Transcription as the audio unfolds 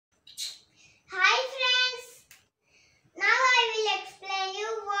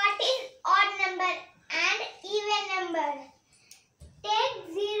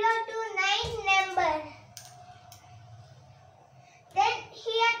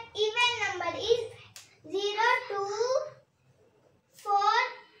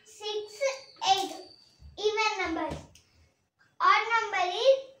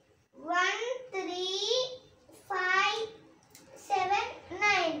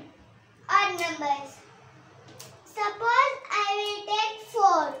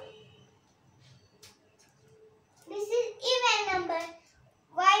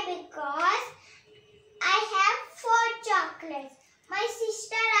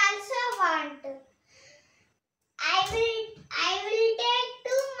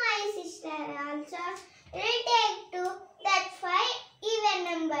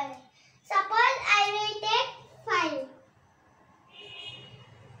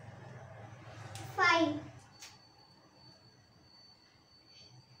5.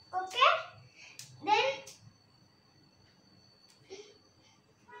 Okay? Then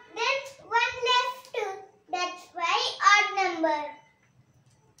one left. That's why odd number.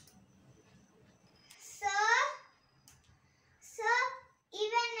 So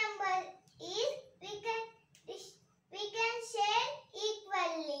even number is we can share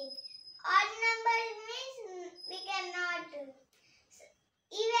equally. Odd number means we cannot.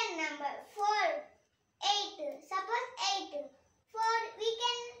 Even number 4, 8. Suppose 8. 4 we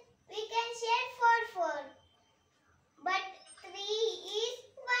can share 4. But 3 is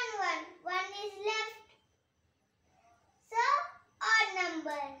 1. 1 is left. So odd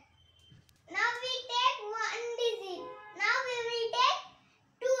number. Now we take 1 digit. Now we will take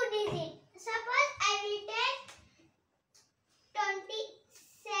 2 digit. Suppose I will take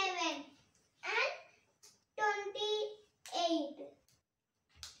 27 and 28.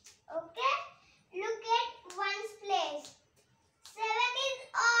 Okay? Look at 1's place. 7 is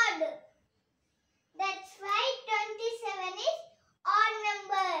odd. That's why 27 is odd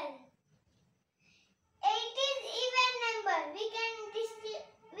number. 8 is even number. We can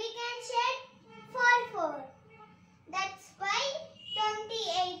share 4. That's why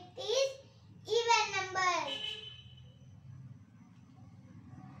 28 is even number.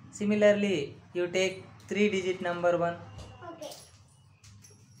 Similarly, you take 3 digit number 1.